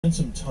spent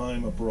some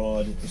time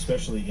abroad,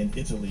 especially in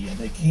Italy, and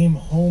they came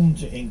home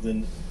to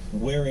England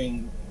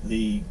wearing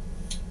the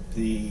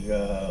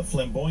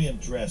flamboyant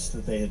dress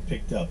that they had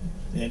picked up,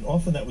 and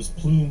often that was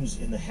plumes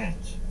in the hat.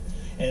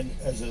 And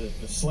as a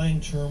slang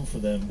term for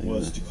them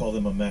was to call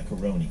them a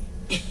macaroni.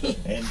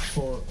 And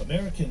for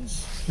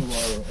Americans who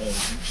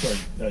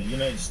are,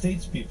 United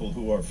States people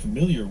who are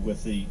familiar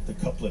with the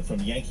couplet from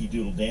Yankee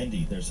Doodle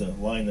Dandy, there's a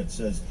line that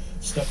says,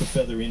 "Stuck a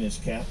feather in his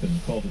cap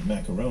and called it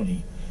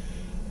macaroni."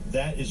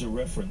 That is a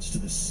reference to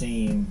the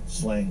same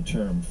slang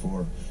term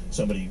for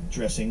somebody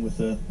dressing with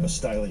a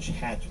stylish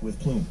hat with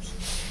plumes.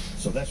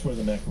 So that's where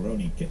the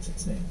macaroni gets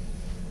its name.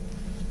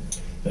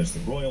 There's the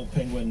royal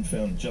penguin,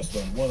 found just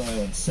on one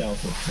island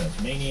south of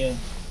Tasmania.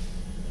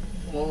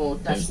 Oh,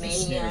 There's the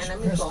Tasmania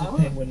Snares-crested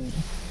penguin,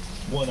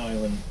 one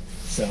island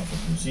south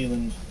of New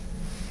Zealand.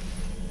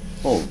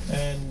 Oh.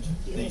 And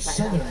the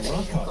southern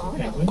rockhopper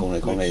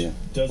penguin, which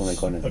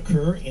does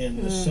occur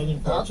in the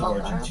southern parts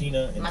of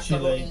Argentina and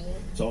Chile.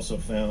 It's also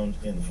found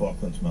in the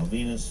Falklands,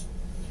 Malvinas.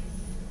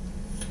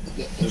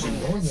 There's a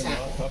northern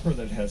rockhopper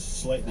that has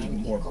slightly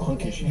more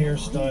punkish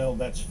hairstyle.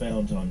 That's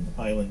found on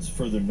islands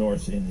further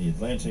north in the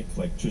Atlantic,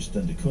 like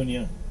Tristan da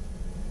Cunha.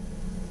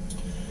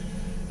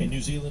 In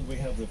New Zealand, we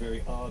have the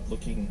very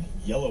odd-looking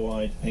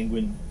yellow-eyed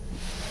penguin.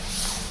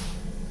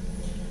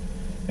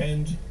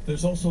 And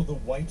there's also the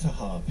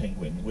Waitaha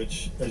penguin,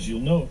 which, as you'll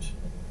note,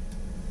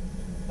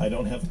 I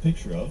don't have a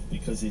picture of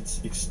because it's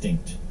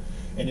extinct.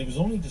 And it was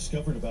only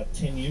discovered about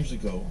 10 years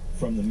ago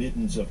from the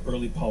middens of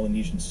early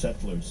Polynesian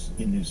settlers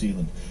in New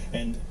Zealand.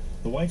 And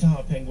the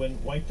Waitaha penguin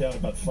wiped out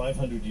about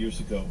 500 years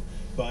ago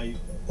by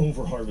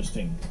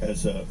over-harvesting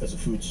as a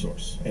food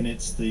source. And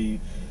it's the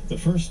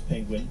first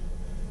penguin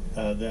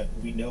that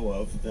we know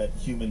of that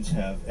humans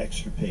have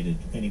extirpated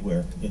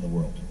anywhere in the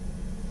world.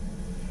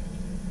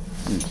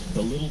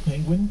 The little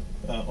penguin,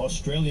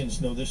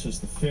 Australians know this as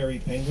the fairy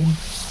penguin.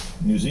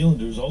 New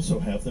Zealanders also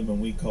have them,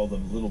 and we call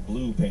them little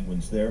blue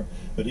penguins there.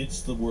 But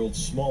it's the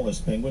world's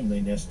smallest penguin.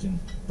 They nest in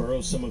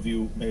burrows. Some of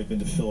you may have been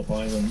to Phillip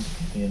Island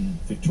in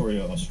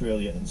Victoria,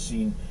 Australia, and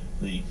seen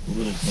the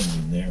little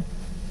penguin there.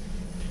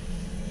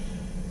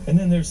 And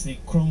then there's the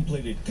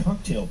chrome-plated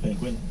cocktail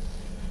penguin.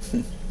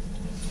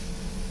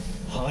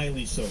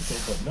 Highly social,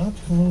 but not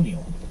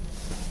colonial.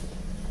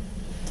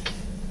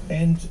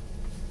 And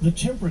the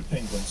temperate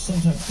penguins,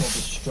 sometimes called the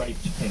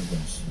striped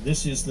penguins.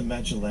 This is the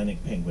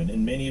Magellanic penguin,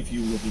 and many of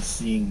you will be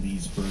seeing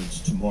these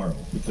birds tomorrow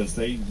because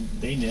they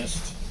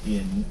nest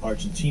in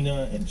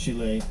Argentina and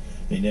Chile.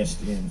 They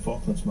nest in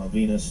Falklands,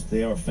 Malvinas.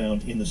 They are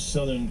found in the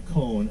southern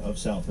cone of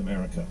South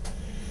America.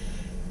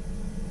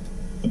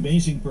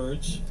 Amazing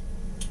birds.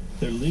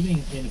 They're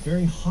living in a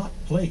very hot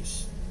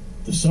place.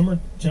 The summer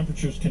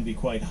temperatures can be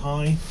quite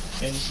high,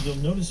 and you'll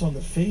notice on the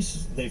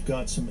face they've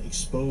got some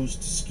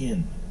exposed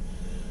skin.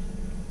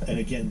 And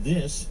again,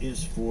 this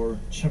is for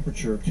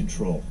temperature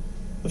control.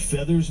 The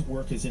feathers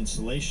work as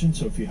insulation,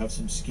 so if you have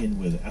some skin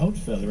without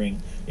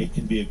feathering, it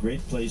can be a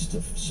great place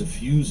to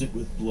suffuse it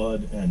with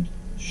blood and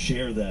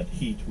share that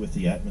heat with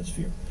the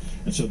atmosphere.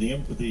 And so the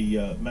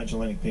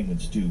Magellanic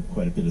penguins do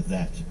quite a bit of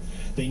that.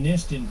 They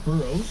nest in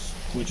burrows,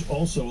 which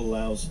also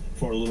allows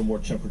for a little more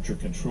temperature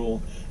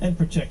control and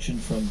protection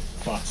from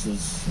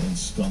foxes and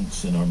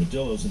skunks and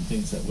armadillos and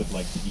things that would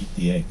like to eat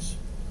the eggs.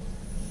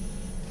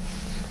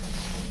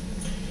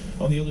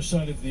 On the other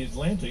side of the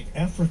Atlantic,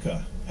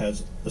 Africa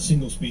has a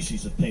single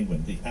species of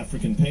penguin, the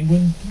African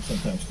penguin,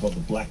 sometimes called the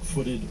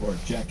black-footed or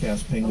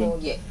jackass penguin. Oh,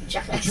 yeah,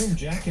 jackass. The term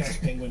jackass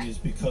penguin is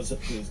because of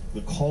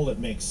the call it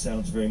makes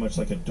sounds very much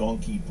like a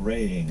donkey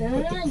braying.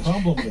 But the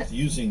problem with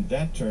using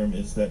that term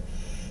is that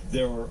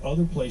there are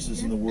other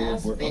places in the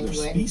world where other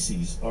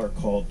species are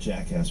called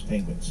jackass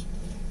penguins.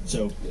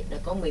 So the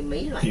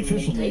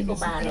official name is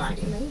the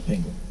African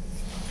penguin.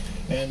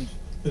 And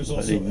there's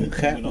also a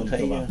penguin on the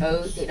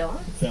Galapagos,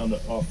 found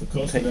off the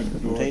coast of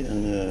Ecuador.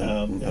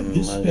 And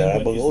this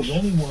penguin is the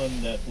only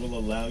one that will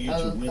allow you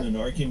to win an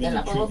argument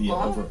in trivia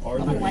over are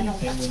there any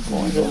penguins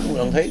in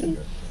the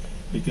hemisphere?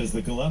 Because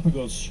the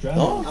Galapagos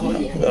straddle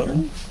the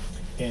equator,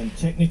 and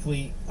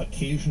technically,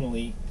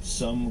 occasionally,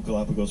 some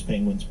Galapagos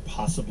penguins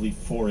possibly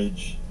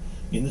forage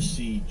in the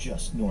sea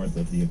just north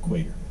of the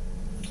equator.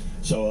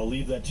 So I'll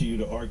leave that to you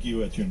to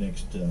argue at your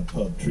next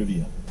pub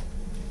trivia.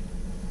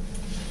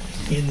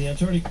 In the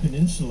Antarctic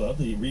Peninsula,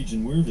 the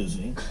region we're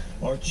visiting,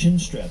 are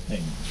chinstrap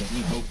penguins, and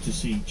we hope to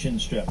see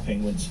chinstrap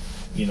penguins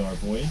in our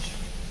voyage.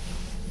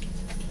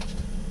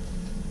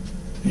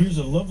 Here's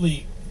a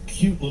lovely,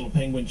 cute little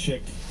penguin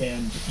chick,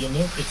 and you'll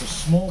note it's a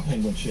small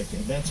penguin chick,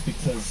 and that's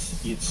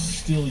because it's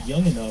still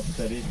young enough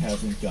that it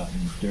hasn't gotten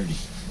dirty.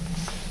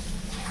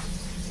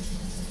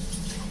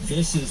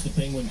 This is the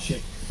penguin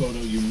chick photo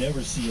you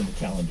never see in the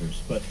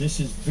calendars, but this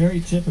is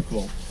very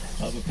typical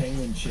of a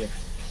penguin chick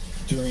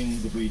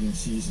during the breeding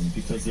season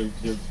because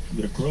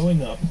they're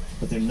growing up,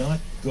 but they're not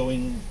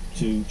going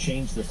to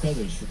change their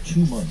feathers for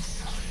 2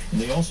 months. And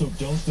they also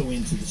don't go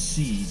into the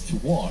sea to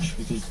wash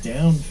because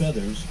down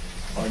feathers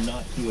are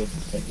not good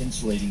at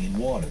insulating in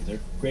water.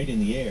 They're great in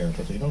the air,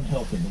 but they don't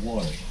help in the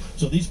water.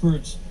 So these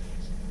birds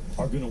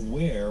are going to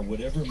wear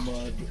whatever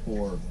mud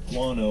or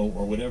guano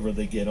or whatever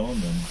they get on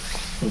them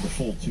for the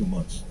full 2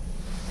 months.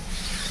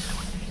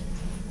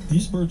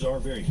 These birds are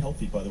very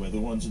healthy, by the way. The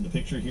ones in the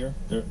picture here,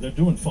 they're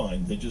doing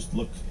fine. They just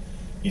look,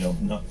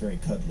 not very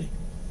cuddly.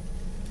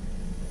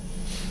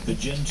 The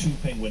Gen 2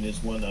 penguin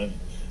is one I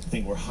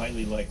think we're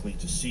highly likely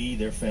to see.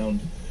 They're found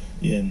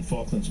in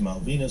Falklands,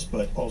 Malvinas,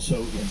 but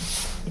also in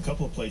a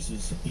couple of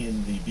places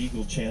in the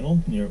Beagle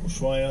Channel near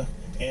Ushuaia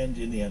and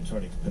in the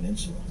Antarctic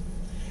Peninsula.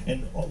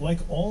 And like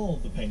all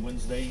the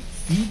penguins, they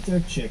feed their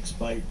chicks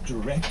by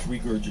direct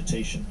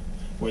regurgitation,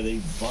 where they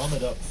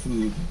vomit up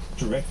food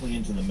directly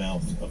into the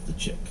mouth of the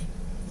chick.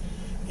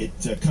 It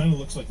kind of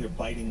looks like they're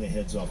biting the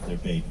heads off their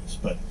babies,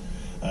 but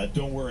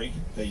don't worry,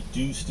 they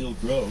do still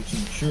grow to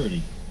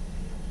maturity.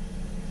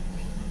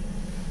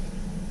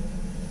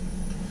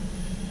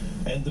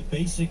 And the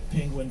basic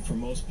penguin for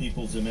most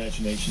people's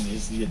imagination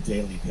is the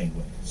Adelie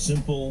penguin.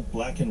 Simple,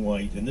 black and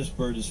white, and this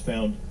bird is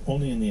found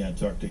only in the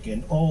Antarctic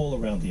and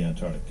all around the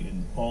Antarctic,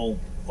 in all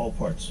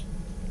parts.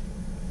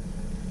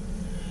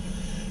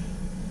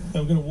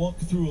 I'm going to walk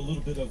through a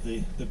little bit of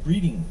the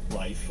breeding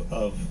life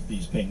of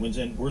these penguins,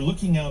 and we're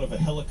looking out of a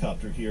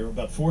helicopter here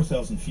about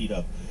 4,000 feet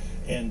up,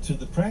 and to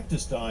the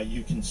practiced eye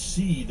you can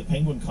see the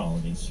penguin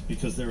colonies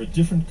because they're a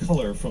different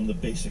color from the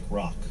basic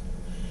rock.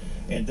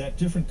 And that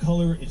different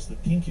color is the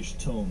pinkish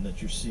tone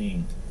that you're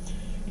seeing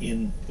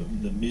in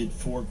the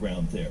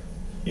mid-foreground there.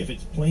 If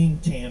it's plain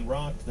tan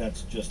rock,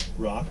 that's just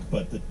rock,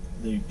 but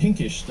the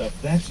pinkish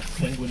stuff, that's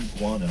penguin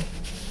guano.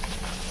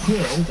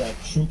 Krill, that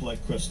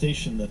shrimp-like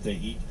crustacean that they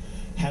eat,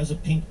 has a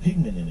pink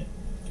pigment in it.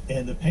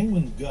 And the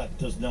penguin's gut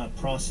does not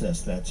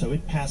process that, so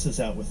it passes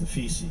out with the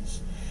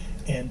feces.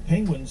 And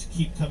penguins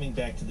keep coming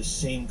back to the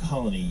same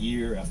colony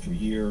year after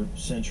year,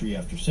 century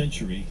after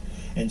century.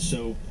 And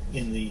so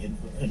in the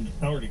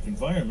Antarctic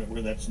environment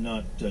where that's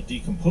not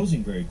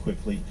decomposing very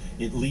quickly,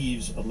 it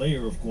leaves a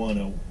layer of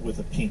guano with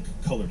a pink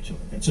color to it.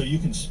 And so you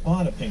can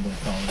spot a penguin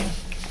colony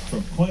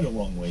from quite a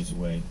long ways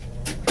away.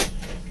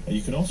 And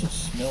you can also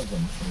smell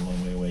them from a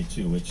long way away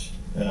too, which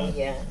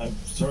I'm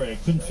sorry, I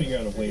couldn't figure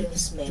out a way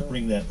to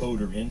bring that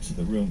odor into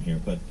the room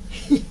here, but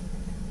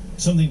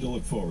something to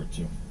look forward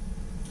to.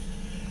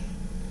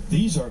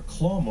 These are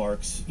claw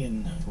marks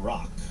in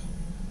rock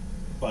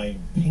by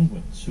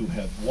penguins who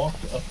have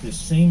walked up this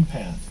same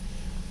path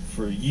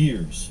for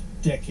years,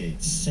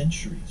 decades,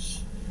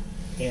 centuries.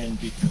 And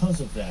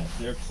because of that,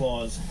 their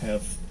claws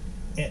have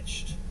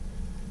etched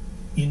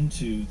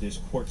into this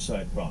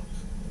quartzite rock.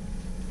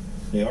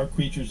 They are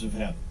creatures of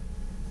habit.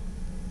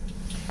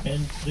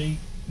 And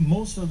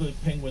most of the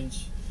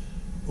penguins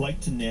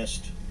like to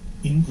nest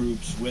in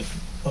groups with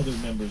other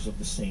members of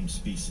the same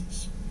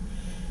species.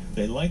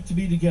 They like to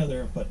be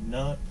together, but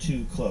not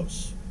too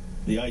close.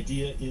 The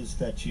idea is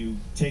that you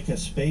take a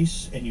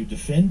space and you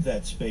defend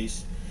that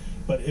space,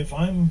 but if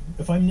I'm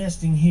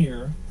nesting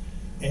here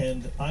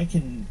and I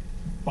can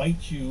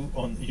bite you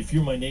if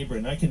you're my neighbor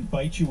and I can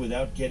bite you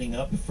without getting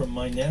up from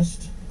my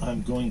nest,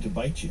 I'm going to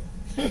bite you.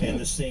 And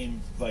the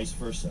same vice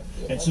versa.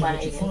 And so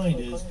what you find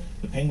is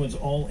the penguins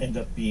all end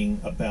up being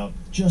about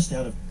just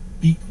out of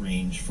beak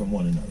range from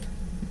one another.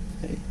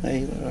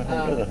 We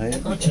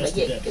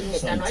tested that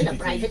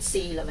scientifically.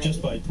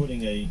 Just by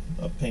putting a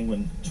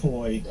penguin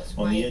toy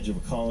on the edge of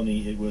a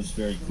colony, it was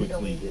very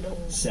quickly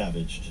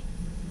savaged.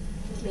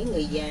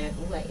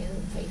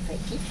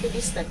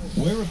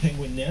 Where a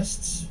penguin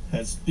nests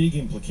has big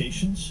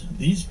implications.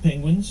 These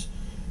penguins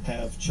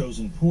have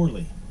chosen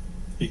poorly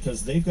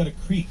because they've got a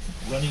creek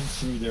running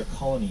through their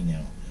colony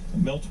now.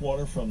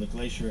 Meltwater from the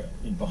glacier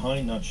in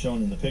behind, not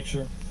shown in the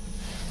picture.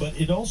 But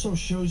it also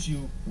shows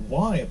you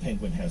why a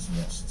penguin has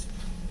nests.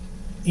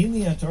 In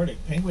the Antarctic,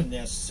 penguin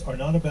nests are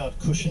not about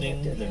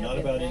cushioning, they're not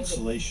about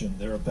insulation,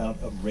 they're about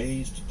a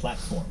raised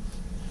platform.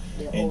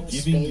 And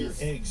giving your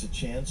eggs a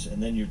chance,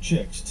 and then your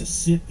chicks, to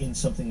sit in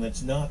something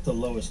that's not the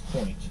lowest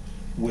point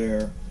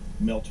where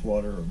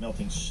meltwater or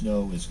melting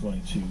snow is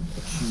going to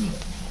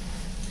accumulate.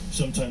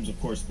 Sometimes, of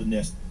course, the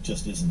nest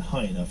just isn't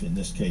high enough. In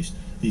this case,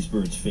 these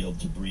birds failed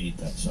to breed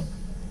that summer.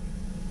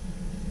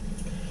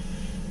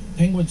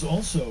 Penguins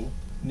also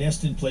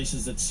nest in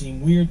places that seem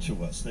weird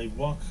to us. They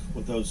walk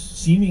with those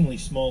seemingly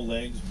small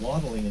legs,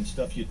 waddling and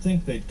stuff. You'd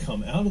think they'd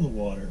come out of the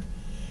water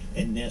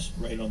and nest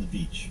right on the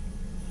beach.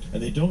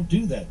 And they don't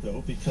do that,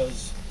 though,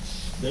 because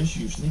there's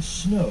usually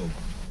snow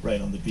right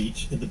on the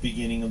beach in the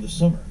beginning of the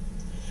summer.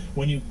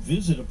 When you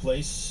visit a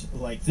place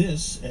like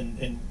this, and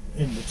in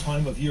the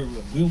time of year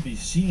we'll be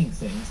seeing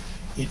things,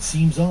 it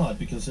seems odd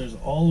because there's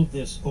all of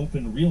this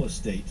open real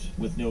estate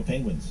with no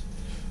penguins.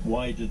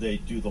 Why do they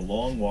do the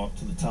long walk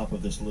to the top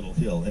of this little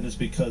hill? And it's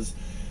because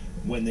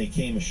when they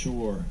came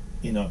ashore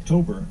in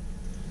October,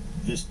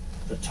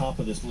 the top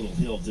of this little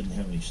hill didn't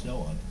have any snow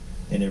on it,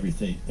 and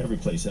every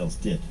place else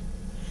did.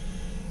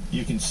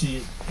 You can see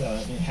it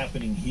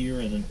happening here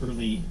in an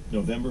early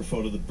November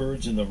photo. The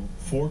birds in the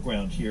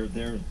foreground here,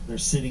 they're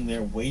sitting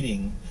there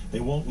waiting. They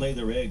won't lay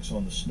their eggs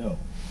on the snow.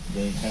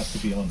 They have to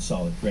be on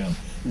solid ground.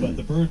 But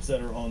the birds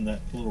that are on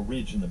that little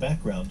ridge in the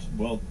background,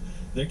 well,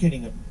 they're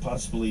getting a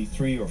possibly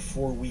 3 or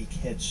 4 week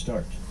head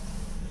start.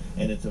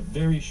 And it's a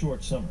very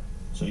short summer,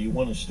 so you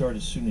want to start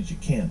as soon as you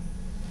can.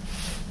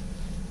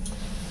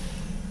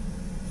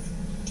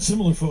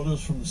 Similar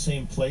photos from the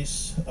same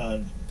place,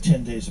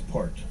 10 days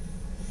apart.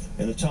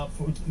 And the top,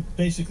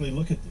 basically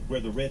look at where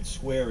the red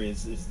square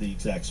is the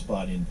exact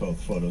spot in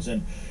both photos.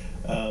 And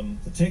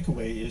the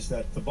takeaway is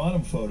that the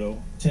bottom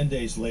photo, 10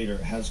 days later,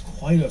 has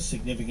quite a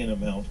significant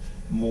amount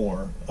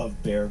more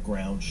of bare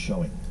ground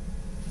showing.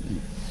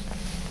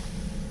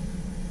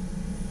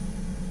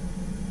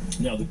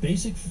 Now, the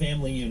basic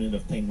family unit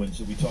of penguins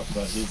that we talked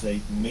about is a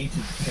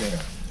mated pair.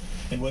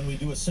 And when we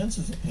do a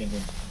census of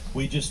penguins,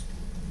 we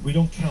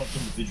don't count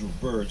individual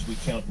birds, we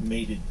count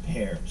mated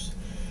pairs.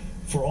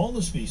 For all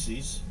the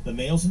species, the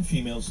males and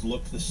females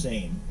look the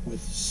same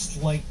with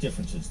slight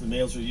differences. The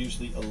males are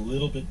usually a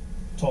little bit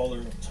taller,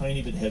 a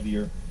tiny bit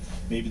heavier.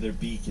 Maybe their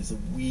beak is a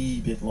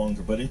wee bit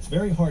longer, but it's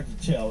very hard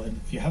to tell. And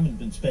if you haven't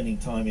been spending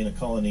time in a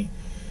colony,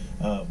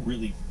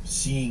 really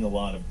seeing a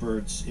lot of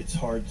birds, it's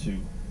hard to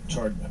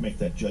make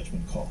that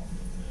judgment call.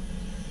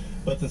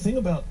 But the thing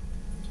about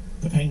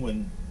the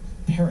penguin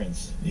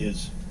parents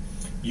is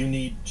you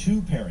need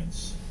 2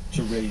 parents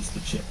to raise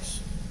the chicks.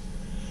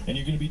 And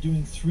you're going to be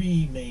doing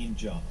 3 main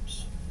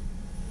jobs.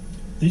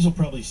 These will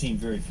probably seem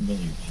very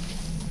familiar to you.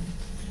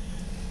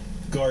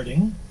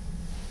 Guarding.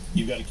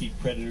 You've got to keep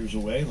predators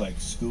away, like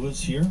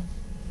skuas here.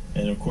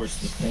 And of course,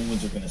 the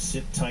penguins are going to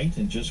sit tight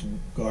and just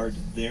guard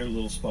their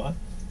little spot.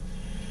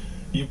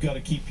 You've got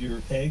to keep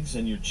your eggs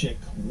and your chick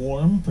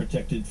warm,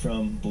 protected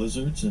from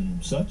blizzards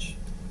and such.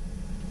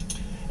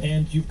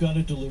 And you've got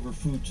to deliver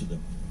food to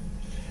them.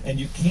 And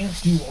you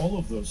can't do all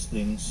of those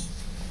things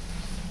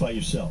by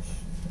yourself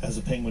as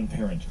a penguin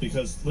parent,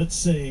 because let's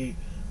say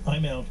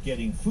I'm out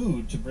getting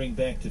food to bring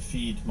back to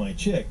feed my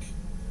chick.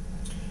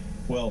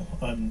 Well,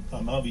 I'm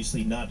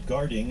obviously not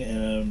guarding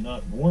and I'm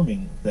not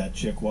warming that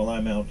chick while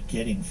I'm out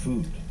getting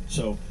food.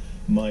 So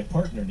my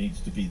partner needs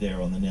to be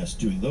there on the nest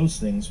doing those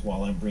things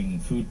while I'm bringing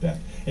food back.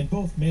 And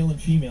both male and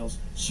females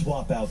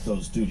swap out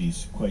those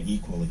duties quite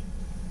equally.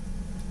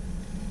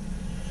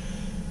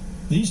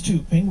 These 2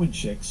 penguin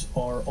chicks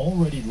are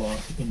already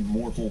locked in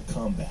mortal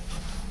combat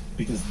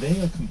because they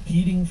are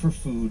competing for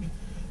food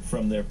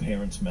from their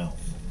parents'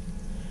 mouth.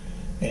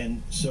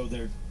 And so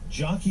they're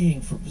jockeying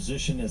for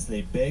position as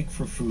they beg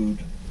for food.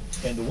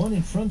 And the one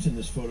in front in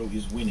this photo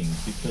is winning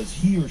because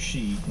he or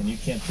she, and you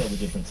can't tell the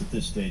difference at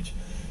this stage,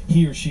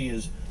 he or she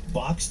has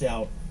boxed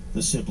out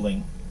the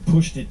sibling,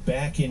 pushed it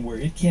back in where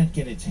it can't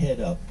get its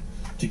head up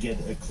to get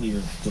a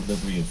clear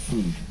delivery of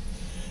food.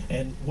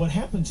 And what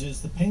happens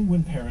is the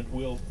penguin parent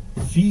will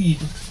feed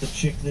the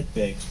chick that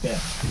begs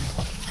best.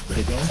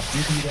 They don't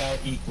divvy it out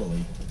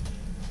equally.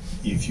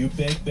 If you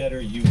beg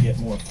better, you get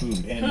more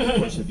food. And of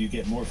course, if you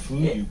get more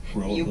food, you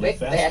grow a little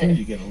faster, better.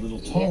 you get a little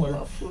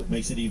taller,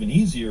 makes it even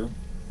easier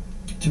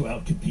to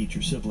outcompete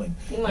your sibling.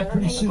 And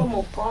pretty soon,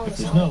 if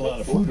there's not a lot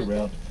of food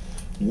around,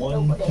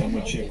 one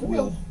penguin chick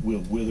will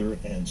wither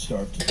and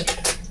starve to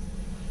death.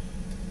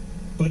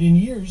 But in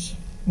years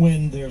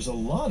when there's a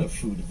lot of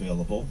food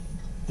available,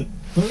 the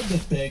bird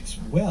that begs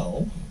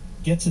well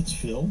gets its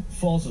fill,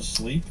 falls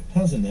asleep,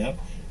 has a nap,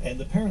 and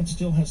the parent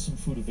still has some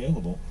food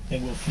available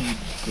and will feed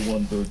the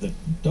one bird that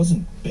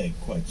doesn't beg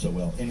quite so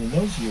well. And in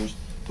those years,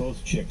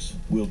 both chicks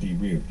will be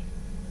reared.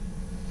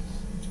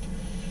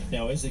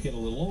 Now, as they get a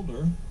little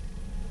older,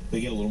 they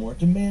get a little more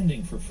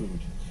demanding for food.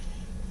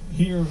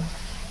 Here,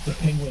 the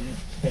penguin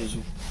has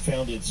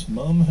found its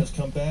mom has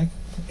come back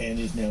and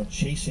is now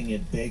chasing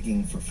it,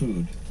 begging for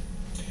food.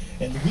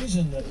 And the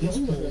reason that this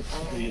bird,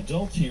 the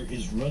adult here,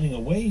 is running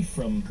away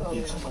from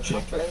its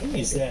chick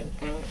is that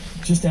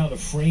just out of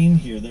frame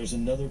here, there's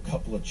another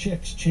couple of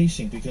chicks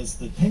chasing, because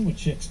the penguin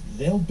chicks,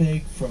 they'll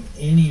beg from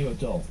any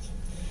adult.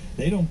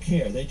 They don't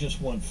care. They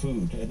just want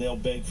food, and they'll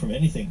beg from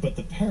anything. But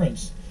the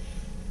parents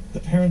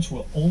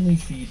will only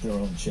feed their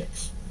own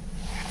chicks.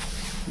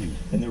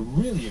 And they're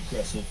really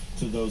aggressive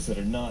to those that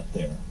are not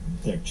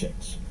their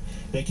chicks.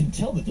 They can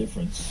tell the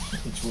difference,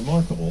 it's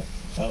remarkable,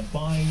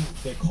 by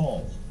their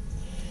call.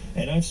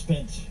 And I've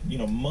spent,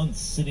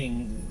 months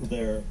sitting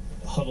there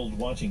huddled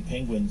watching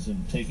penguins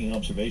and taking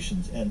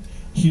observations and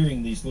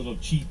hearing these little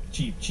cheap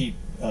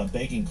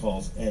begging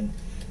calls. And,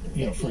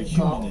 for a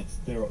human,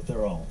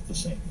 they're all the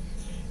same.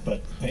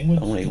 But penguins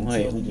can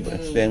tell the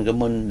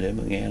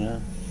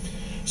difference.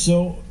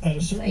 So at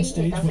a certain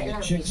stage, when the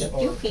chicks are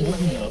old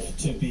enough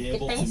to be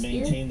able to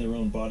maintain their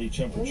own body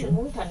temperature,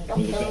 with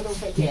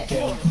a good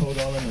down coat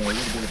on them and a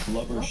little bit of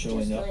blubber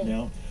showing up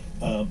now,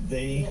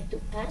 they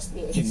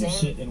can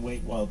sit and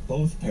wait while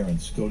both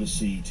parents go to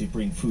sea to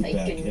bring food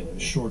back at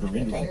shorter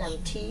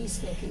intervals.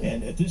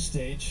 And at this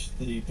stage,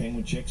 the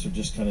penguin chicks are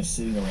just kind of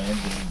sitting around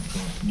waiting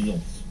for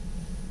meals.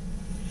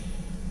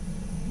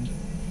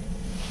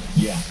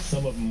 Yeah,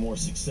 some of them more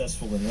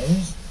successful than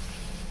others.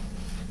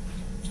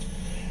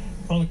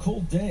 On a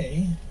cold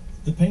day,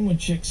 the penguin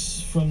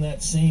chicks from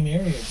that same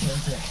area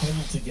tend to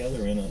huddle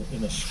together in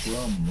a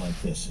scrum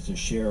like this to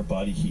share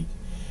body heat.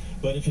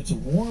 But if it's a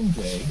warm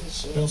day,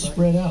 they'll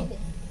spread out.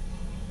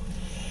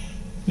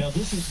 Now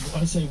this is,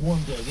 I say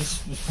warm day,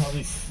 this was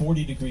probably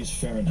 40 degrees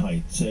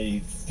Fahrenheit, say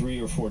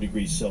 3 or 4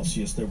 degrees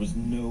Celsius. There was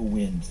no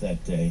wind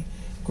that day.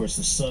 Of course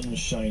the sun was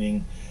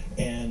shining,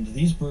 and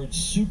these birds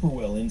super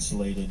well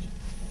insulated,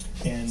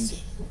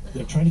 and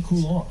they're trying to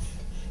cool off.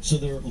 So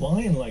they're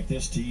lying like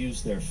this to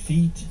use their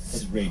feet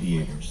as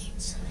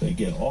radiators. They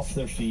get off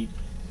their feet,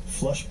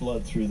 flush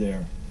blood through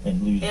there,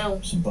 and lose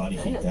some body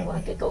heat that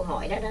way.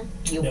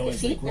 Now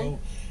as they grow,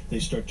 they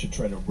start to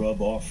try to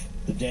rub off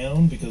the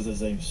down, because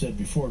as I said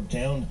before,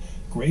 down,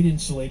 great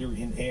insulator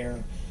in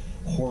air,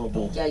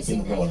 horrible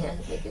in water.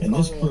 And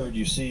this bird,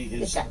 you see,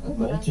 is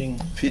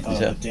molting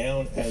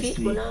down as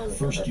the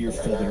first year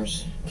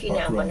feathers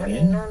are growing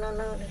in.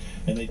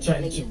 And they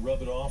tend to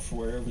rub it off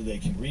wherever they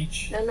can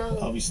reach.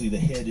 Obviously the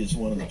head is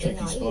one of the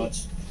tricky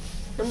spots.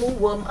 If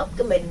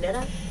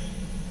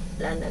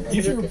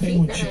you're a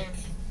penguin chick,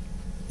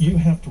 you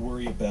have to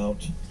worry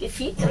about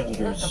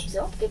predators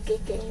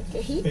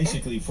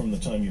basically from the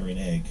time you're an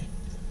egg.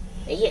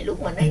 In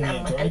the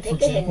Antarctic, for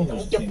example,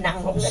 there's a thing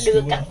called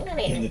skua.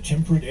 In the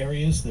temperate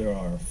areas, there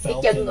are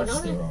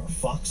falcons, there are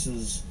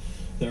foxes,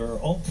 there are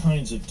all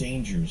kinds of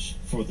dangers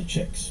for the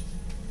chicks.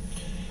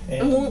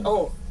 And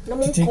to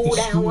take the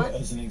skua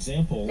as an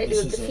example,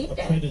 this is a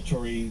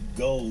predatory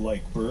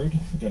gull-like bird.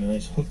 We've got a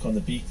nice hook on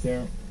the beak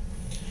there.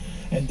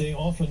 And they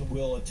often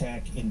will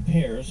attack in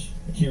pairs.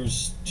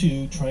 Here's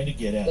two trying to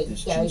get at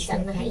this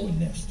chinstrap penguin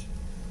nest.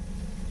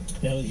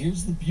 Now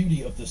here's the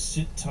beauty of the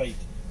sit-tight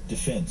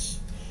defense.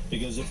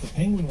 Because if the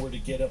penguin were to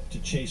get up to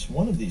chase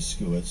one of these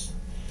skuas,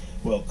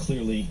 well,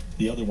 clearly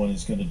the other one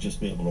is going to just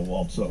be able to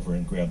waltz over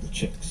and grab the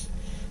chicks.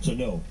 So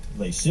no,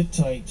 they sit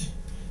tight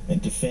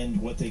and defend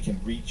what they can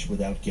reach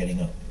without getting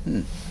up.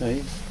 In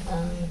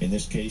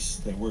this case,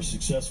 they were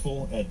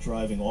successful at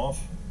driving off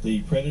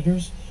the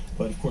predators,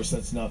 but of course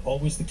that's not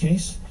always the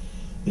case.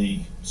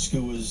 The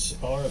skuas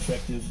are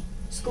effective.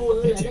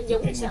 They take the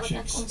penguin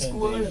chicks and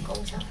they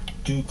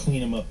do clean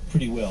them up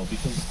pretty well,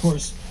 because of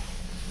course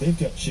they've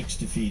got chicks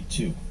to feed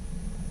too.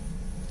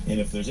 And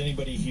if there's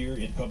anybody here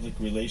in public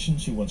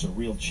relations who wants a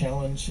real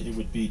challenge, it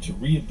would be to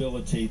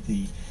rehabilitate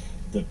the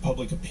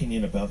public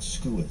opinion about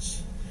skuas.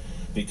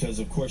 Because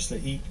of course they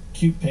eat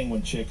cute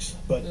penguin chicks,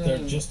 but they're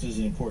just as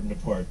important a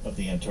part of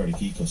the Antarctic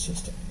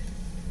ecosystem.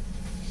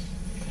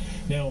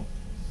 Now,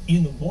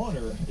 in the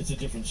water, it's a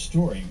different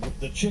story.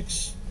 The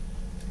chicks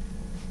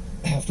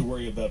have to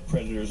worry about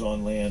predators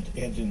on land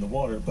and in the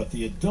water, but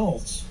the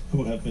adults,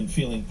 who have been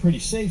feeling pretty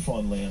safe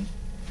on land,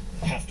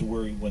 have to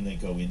worry when they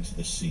go into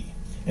the sea.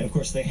 And of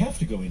course they have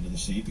to go into the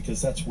sea because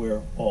that's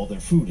where all their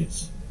food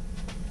is.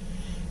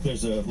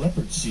 There's a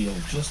leopard seal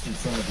just in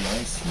front of the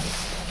ice here.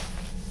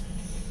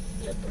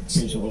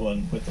 Here's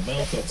one with the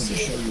mouth open to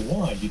show you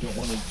why you don't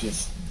want to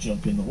just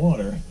jump in the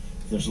water.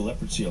 There's a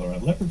leopard seal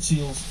around. Leopard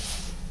seals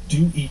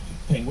do eat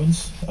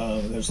penguins.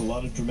 There's a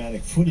lot of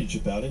dramatic footage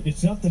about it.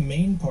 It's not the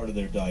main part of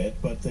their diet,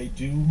 but they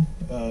do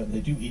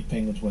eat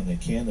penguins when they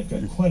can. They've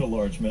got quite a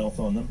large mouth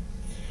on them.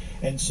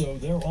 And so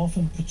they're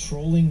often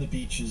patrolling the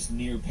beaches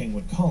near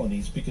penguin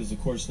colonies because,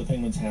 of course, the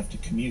penguins have to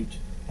commute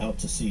out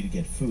to sea to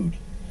get food.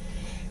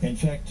 In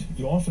fact,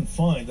 you often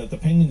find that the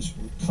penguins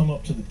come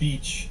up to the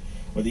beach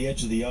or the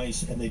edge of the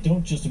ice, and they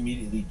don't just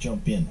immediately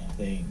jump in.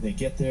 They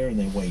get there and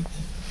they wait.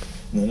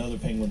 And then other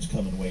penguins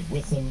come and wait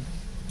with them,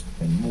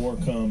 and more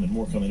come, and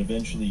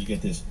eventually you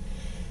get this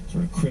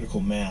sort of critical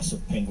mass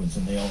of penguins,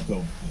 and they all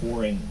go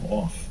pouring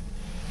off.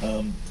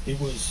 It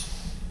was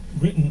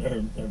written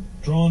or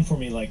drawn for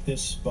me like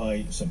this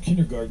by some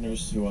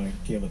kindergartners who I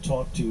gave a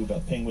talk to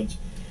about penguins.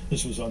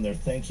 This was on their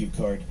thank you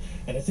card,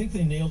 and I think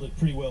they nailed it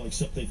pretty well,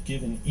 except they've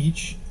given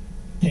each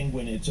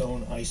penguin its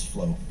own ice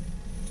floe,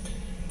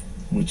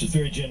 which is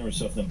very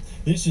generous of them.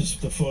 This is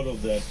the photo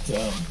that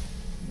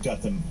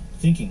got them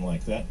thinking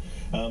like that.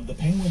 The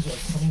penguins are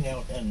coming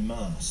out en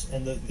masse,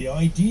 and the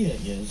idea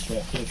is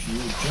that if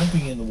you're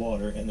jumping in the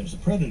water and there's a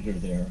predator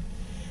there,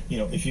 you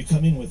know, if you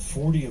come in with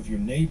 40 of your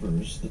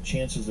neighbors, the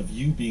chances of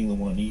you being the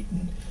one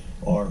eaten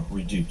are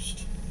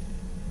reduced.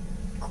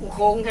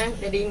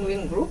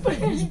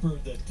 Here's a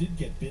bird that did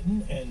get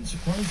bitten, and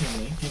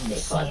surprisingly, given the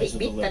size of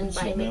the leopard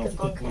seal mouth,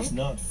 it was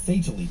not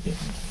fatally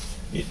bitten.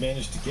 It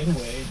managed to get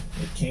away,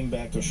 it came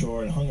back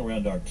ashore and hung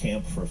around our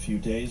camp for a few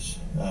days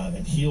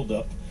and healed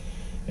up,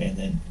 and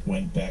then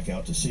went back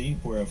out to sea,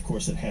 where of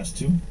course it has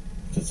to,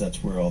 because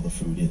that's where all the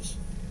food is.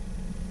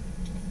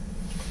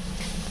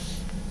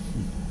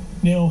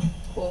 Now,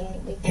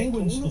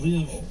 penguins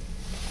live,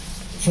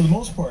 for the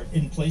most part,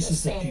 in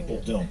places that people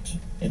don't.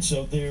 And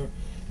so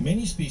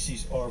many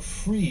species are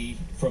free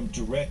from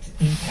direct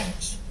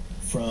impacts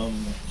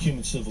from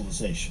human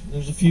civilization.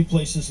 There's a few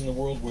places in the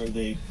world where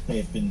they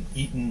have been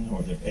eaten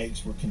or their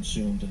eggs were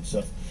consumed and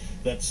stuff.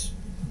 That's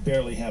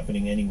barely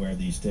happening anywhere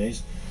these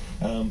days.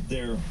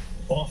 They're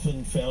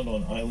often found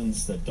on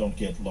islands that don't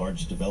get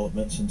large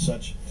developments and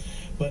such.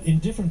 But in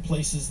different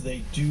places,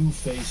 they do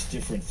face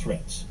different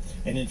threats.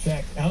 And in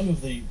fact, out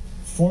of the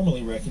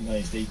formally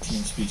recognized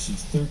 18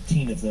 species,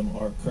 13 of them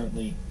are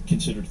currently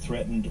considered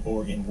threatened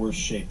or in worse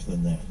shape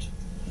than that.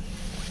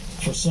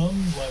 For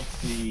some,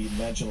 like the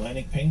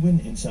Magellanic penguin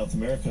in South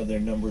America,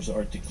 their numbers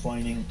are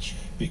declining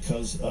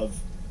because of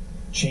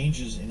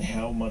changes in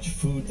how much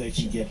food they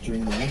can get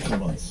during the winter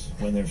months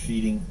when they're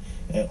feeding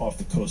off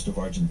the coast of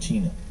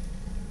Argentina.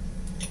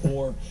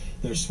 Or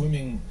they're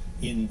swimming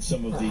in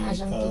some of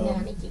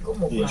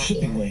the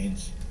shipping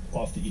lanes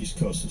off the east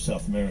coast of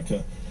South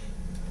America,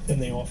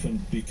 and they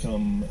often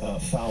become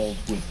fouled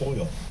with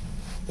oil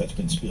that's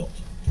been spilled,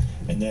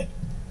 and that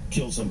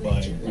kills them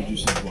by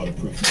reducing the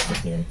waterproofness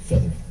of their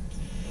feathering.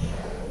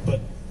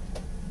 But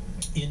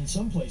in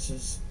some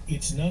places,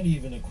 it's not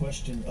even a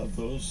question of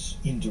those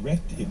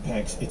indirect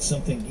impacts. It's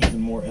something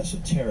even more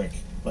esoteric,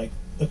 like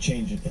a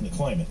change in the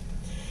climate.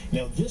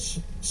 Now, this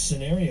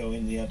scenario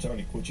in the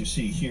Antarctic, what you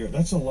see here,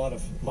 that's a lot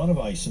of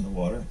ice in the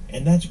water,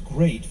 and that's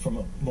great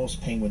from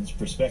most penguins'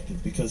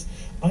 perspective, because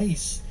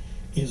ice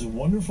is a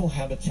wonderful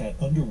habitat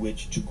under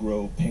which to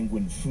grow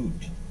penguin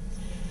food.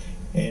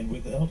 And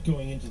without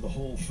going into the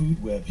whole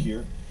food web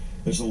here,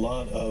 there's a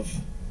lot of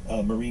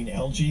marine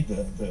algae,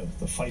 the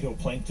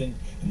phytoplankton,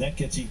 and that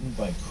gets eaten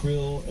by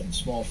krill and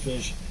small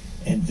fish,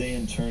 and they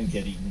in turn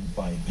get eaten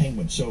by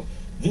penguins. So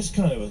this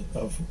kind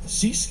of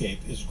seascape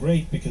is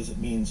great because it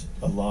means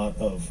a lot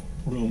of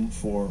room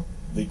for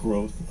the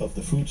growth of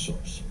the food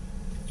source.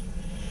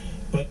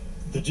 But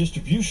the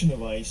distribution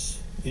of ice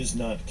is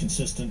not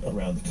consistent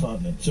around the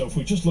continent. So if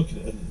we just look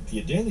at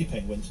the Adelie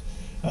penguins,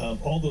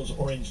 all those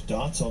orange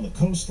dots on the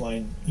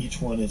coastline, each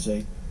one is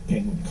a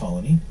penguin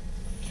colony.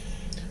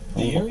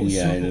 The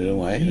area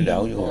growing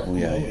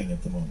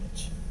at the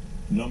moment.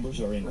 Numbers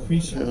are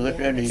increasing.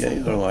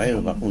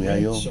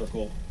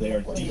 Circle, they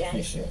are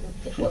decreasing.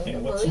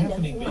 And what's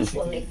happening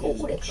basically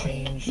is a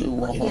change in of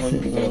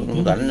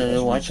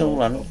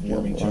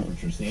warming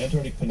temperatures. The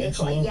Antarctic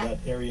Peninsula, that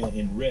area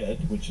in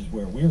red, which is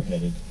where we're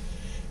headed,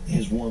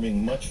 is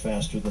warming much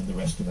faster than the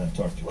rest of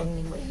Antarctica.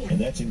 And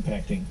that's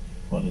impacting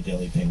on the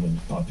Adelie penguin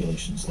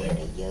populations there.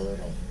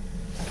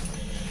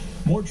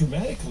 More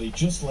dramatically,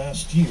 just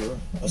last year,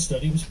 a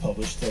study was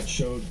published that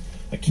showed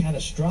a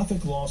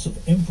catastrophic loss of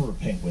emperor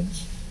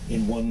penguins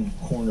in one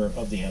corner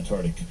of the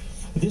Antarctic.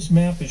 This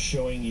map is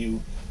showing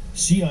you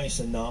sea ice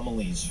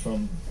anomalies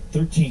from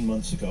 13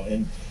 months ago,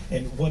 and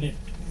the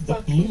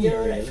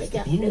bluer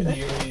the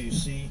area you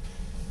see,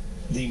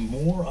 the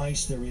more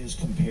ice there is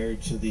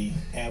compared to the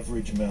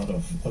average amount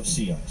of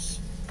sea ice.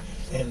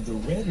 And the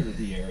redder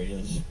the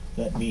areas,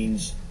 that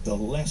means the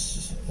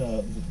less,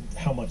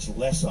 how much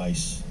less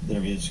ice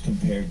there is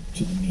compared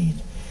to the mean.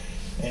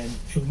 And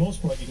for the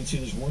most part, you can see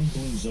there's one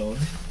blue zone.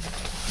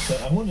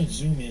 But I want to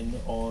zoom in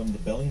on the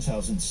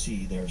Bellingshausen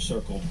Sea there,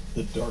 circled,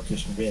 the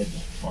darkest red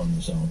on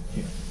the zone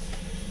here.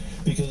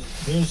 Because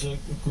there's a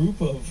group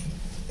of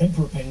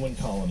emperor penguin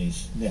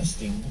colonies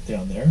nesting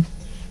down there,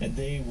 and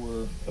they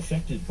were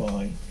affected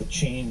by the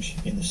change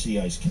in the sea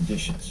ice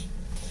conditions.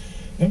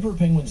 Emperor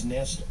penguins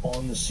nest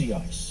on the sea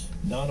ice,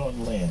 not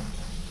on land.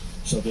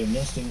 So they're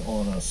nesting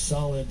on a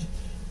solid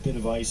bit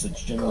of ice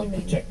that's generally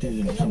protected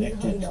and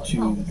connected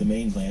to the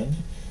mainland,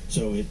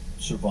 so it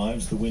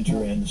survives the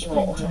winter and the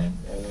springtime.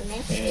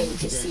 And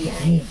it's a very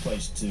convenient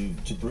place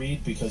to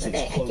breed because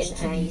it's close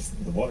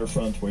to the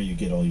waterfront where you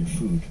get all your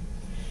food.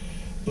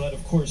 But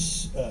of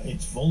course,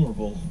 it's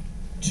vulnerable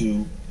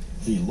to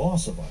the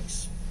loss of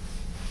ice.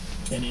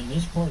 And in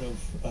this part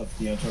of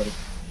the Antarctic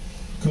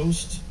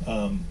coast,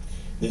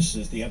 this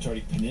is the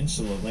Antarctic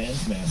Peninsula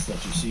landmass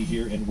that you see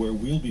here, and where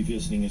we'll be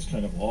visiting is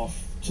kind of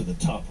off to the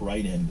top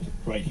right-hand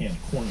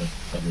corner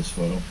of this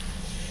photo.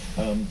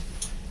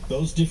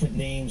 Those different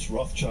names,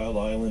 Rothschild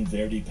Island,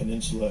 Verdi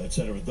Peninsula,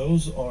 etc.,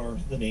 those are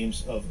the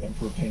names of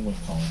emperor penguin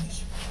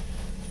colonies.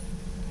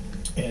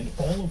 And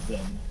all of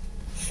them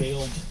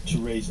failed to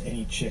raise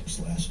any chicks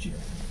last year.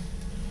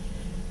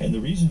 And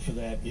the reason for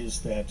that is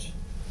that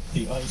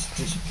the ice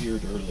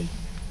disappeared early,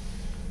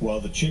 while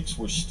the chicks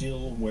were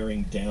still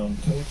wearing down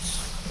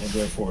coats and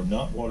therefore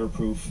not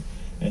waterproof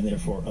and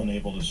therefore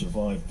unable to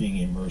survive being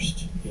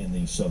immersed in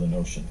the Southern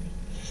Ocean.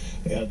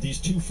 These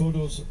two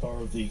photos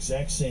are of the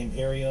exact same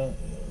area.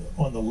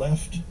 On the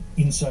left,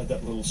 inside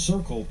that little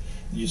circle,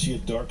 you see a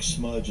dark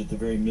smudge at the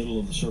very middle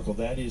of the circle.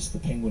 That is the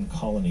penguin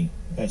colony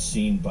as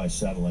seen by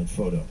satellite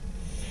photo.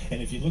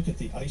 And if you look at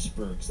the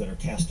icebergs that are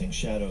casting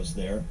shadows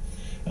there,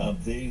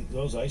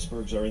 those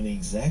icebergs are in the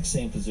exact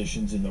same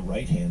positions in the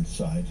right-hand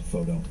side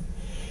photo.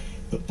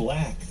 The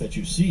black that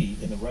you see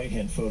in the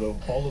right-hand photo,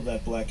 all of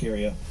that black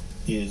area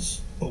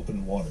is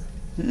open water.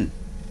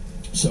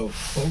 So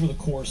over the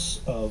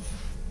course of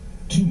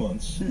 2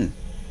 months,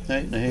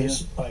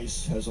 this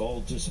ice has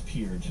all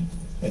disappeared.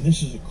 And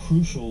this is a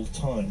crucial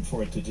time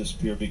for it to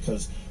disappear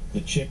because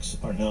the chicks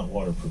are not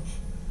waterproof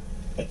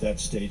at that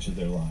stage of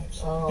their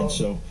lives. And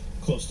so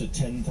close to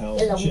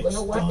 10,000 chicks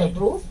died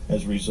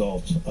as a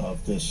result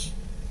of this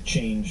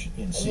change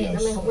in sea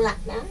ice.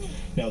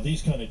 Now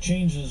these kind of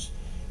changes,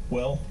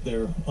 well,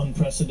 they're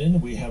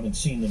unprecedented. We haven't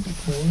seen them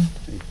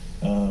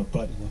before.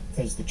 But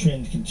as the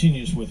trend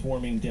continues with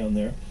warming down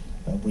there,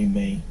 we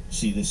may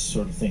see this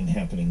sort of thing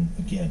happening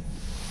again.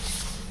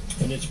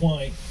 And it's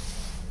why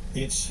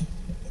it's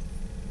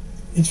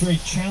it's very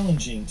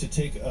challenging to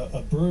take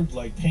a bird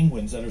like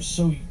penguins that are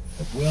so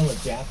well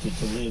adapted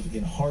to live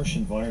in harsh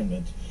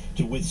environment,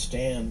 to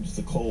withstand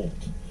the cold,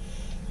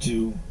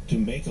 to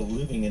make a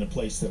living in a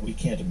place that we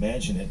can't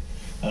imagine it.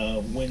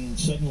 When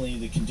suddenly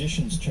the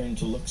conditions turn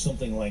to look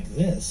something like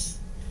this,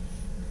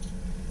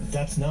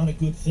 that's not a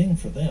good thing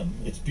for them.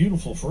 It's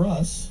beautiful for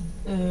us,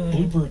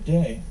 Bluebird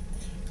Day,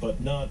 but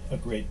not a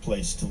great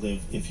place to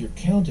live if you're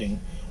counting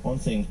on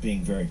things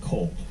being very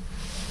cold.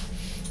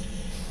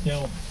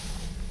 Now,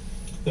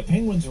 the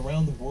penguins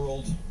around the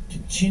world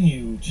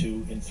continue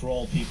to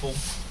enthrall people.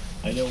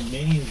 I know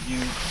many of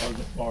you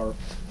are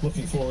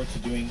looking forward to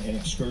doing an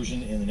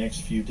excursion in the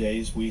next few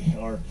days. We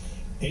are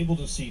able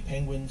to see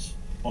penguins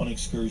on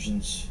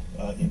excursions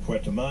in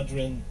Puerto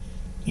Madryn,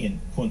 in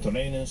Punta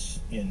Arenas,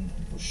 in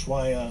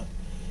Ushuaia,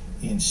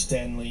 in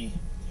Stanley,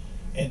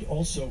 and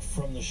also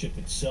from the ship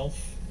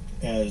itself,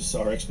 as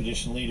our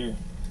expedition leader,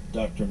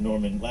 Dr.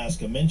 Norman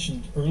Laska,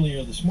 mentioned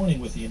earlier this morning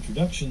with the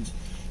introductions.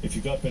 If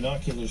you've got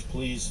binoculars,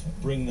 please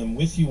bring them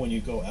with you when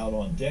you go out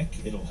on deck.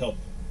 It'll help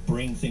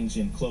bring things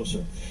in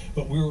closer.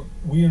 But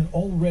we're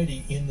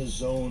already in the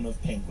zone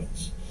of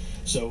penguins.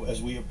 So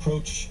as we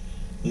approach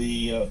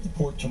the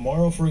port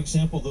tomorrow, for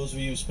example, those of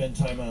you who spend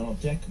time out on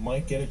deck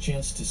might get a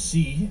chance to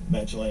see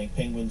Magellanic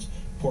penguins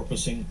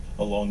porpoising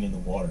along in the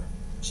water.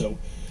 So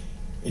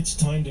it's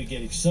time to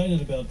get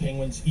excited about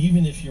penguins,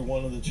 even if you're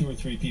one of the 2 or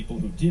 3 people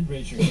who did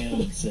raise your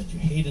hand and said you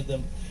hated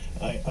them.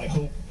 I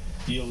hope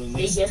you'll at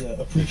least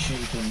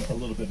appreciate them a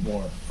little bit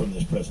more from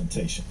this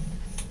presentation.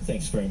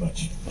 Thanks very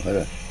much.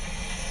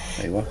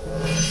 Ahí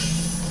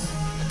va.